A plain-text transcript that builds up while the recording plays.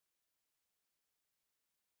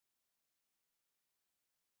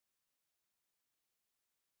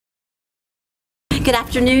Good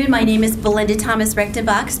afternoon. My name is Belinda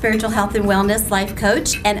Rechtenbach, Spiritual Health and Wellness Life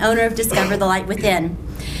Coach and owner of Discover the Light Within.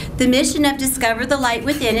 The mission of Discover the Light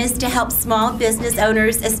Within is to help small business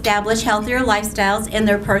owners establish healthier lifestyles in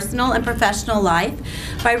their personal and professional life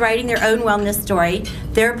by writing their own wellness story,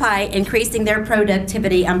 thereby increasing their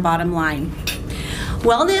productivity and bottom line.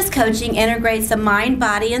 Wellness coaching integrates the mind,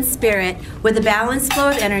 body, and spirit with a balanced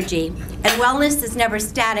flow of energy. And wellness is never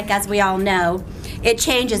static, as we all know. It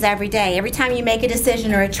changes every day. Every time you make a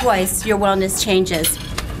decision or a choice, your wellness changes.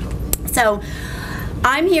 So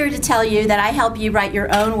I'm here to tell you that I help you write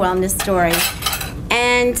your own wellness story.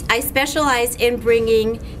 And I specialize in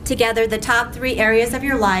bringing together the top 3 areas of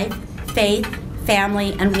your life: faith,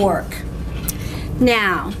 family, and work.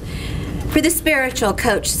 Now, for the spiritual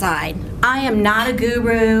coach side, I am not a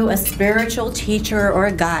guru, a spiritual teacher, or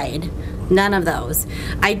a guide. None of those.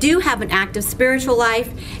 I do have an active spiritual life,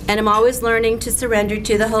 and I'm always learning to surrender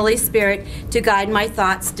to the Holy Spirit to guide my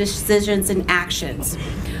thoughts, decisions, and actions.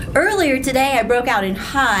 Earlier today, I broke out in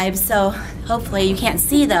hives, so hopefully you can't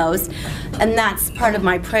see those, and that's part of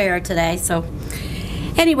my prayer today. So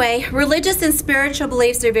anyway, religious and spiritual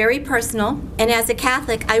beliefs are very personal, and as a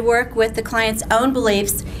Catholic, I work with the client's own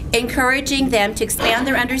beliefs, encouraging them to expand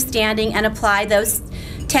their understanding and apply those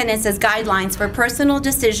tenets as guidelines for personal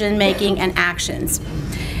decision making and actions.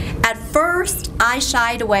 At first, I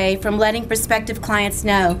shied away from letting prospective clients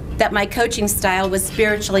know that my coaching style was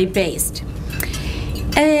spiritually based.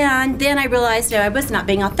 And then I realized that I was not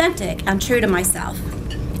being authentic and true to myself,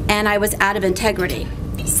 and I was out of integrity.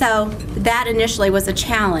 So that initially was a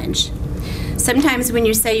challenge. Sometimes when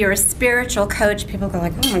you say you're a spiritual coach, people go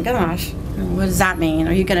like, oh my gosh, what does that mean?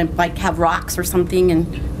 Are you going to like have rocks or something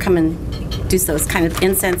and come and do those kind of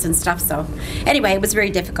incense and stuff? So anyway, it was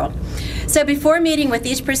very difficult. So before meeting with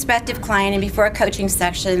each prospective client and before a coaching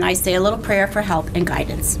session, I say a little prayer for help and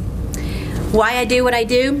guidance. Why I do what I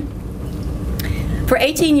do? For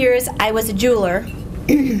 18 years, I was a jeweler,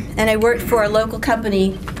 and I worked for a local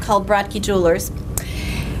company called Brodke Jewelers.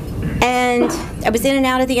 And I was in and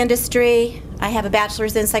out of the industry. I have a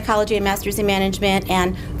bachelor's in psychology and master's in management,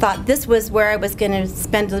 and thought this was where I was going to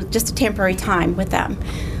spend just a temporary time with them.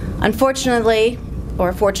 Unfortunately,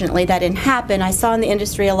 or fortunately, that didn't happen. I saw in the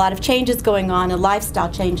industry a lot of changes going on and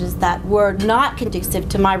lifestyle changes that were not conducive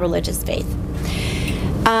to my religious faith.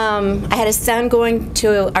 I had a son going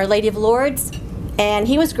to Our Lady of Lourdes, and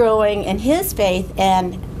he was growing in his faith,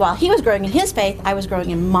 and while he was growing in his faith, I was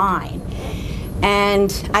growing in mine.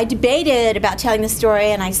 And I debated about telling the story,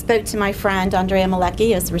 and I spoke to my friend, Andrea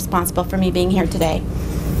Malecki, who's responsible for me being here today.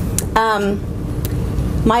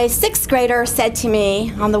 My 6th grader said to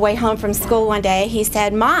me on the way home from school one day, he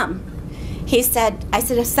said, Mom, I said,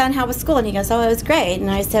 son, how was school? And he goes, oh, it was great. And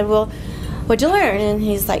I said, well, what'd you learn? And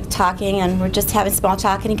he's like talking, and we're just having small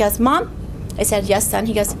talk, and he goes, Mom? I said, yes, son.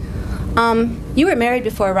 He goes, you were married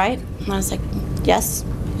before, right? And I was like, yes.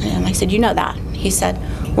 And I said, you know that. He said,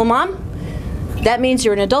 well, Mom, that means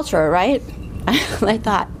you're an adulterer, right? I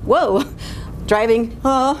thought, whoa, driving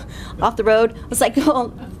off the road. I was like,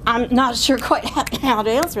 well, I'm not sure quite how to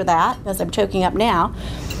answer that, as I'm choking up now.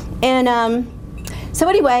 And so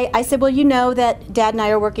anyway, I said, well, you know that Dad and I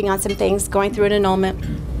are working on some things, going through an annulment.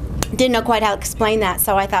 Didn't know quite how to explain that,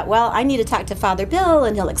 so I thought, well, I need to talk to Father Bill,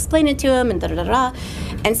 and he'll explain it to him, and da-da-da-da.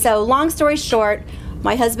 And so, long story short,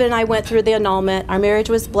 my husband and I went through the annulment. Our marriage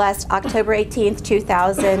was blessed October 18th,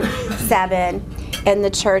 2007 in the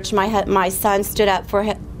church. My son stood up for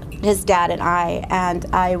his dad and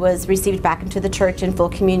I was received back into the church in full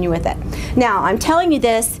communion with it. Now, I'm telling you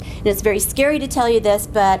this, and it's very scary to tell you this,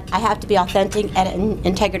 but I have to be authentic and in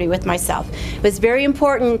integrity with myself. It was very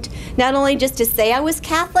important not only just to say I was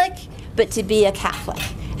Catholic, but to be a Catholic.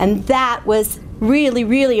 And that was really,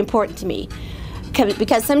 really important to me.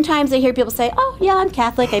 Because sometimes I hear people say, oh, yeah, I'm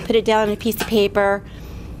Catholic. I put it down on a piece of paper.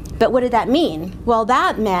 But what did that mean? Well,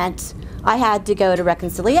 that meant I had to go to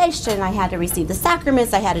reconciliation. I had to receive the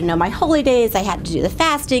sacraments. I had to know my holy days. I had to do the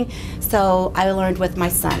fasting. So I learned with my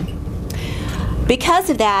son. Because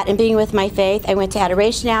of that and being with my faith, I went to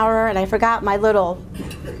adoration hour, and I forgot my little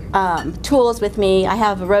tools with me. I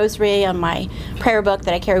have a rosary on my prayer book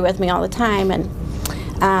that I carry with me all the time, and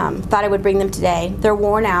thought I would bring them today. They're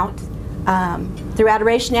worn out. Through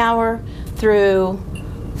adoration hour, through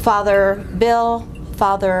Father Bill,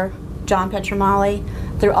 Father John Petramali,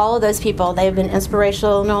 through all of those people, they have been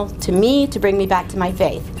inspirational to me to bring me back to my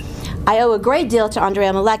faith. I owe a great deal to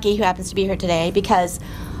Andrea Malecki, who happens to be here today, because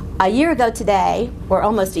a year ago today, or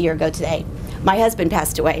almost a year ago today, my husband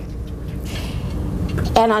passed away.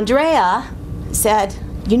 And Andrea said,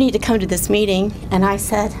 you need to come to this meeting. And I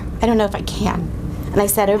said, I don't know if I can. And I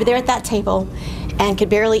sat over there at that table and could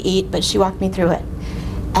barely eat, but she walked me through it.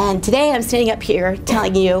 And today I'm standing up here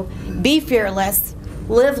telling you, be fearless,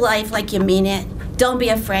 live life like you mean it, don't be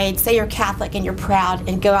afraid, say you're Catholic and you're proud,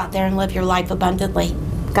 and go out there and live your life abundantly.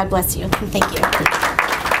 God bless you, and thank you.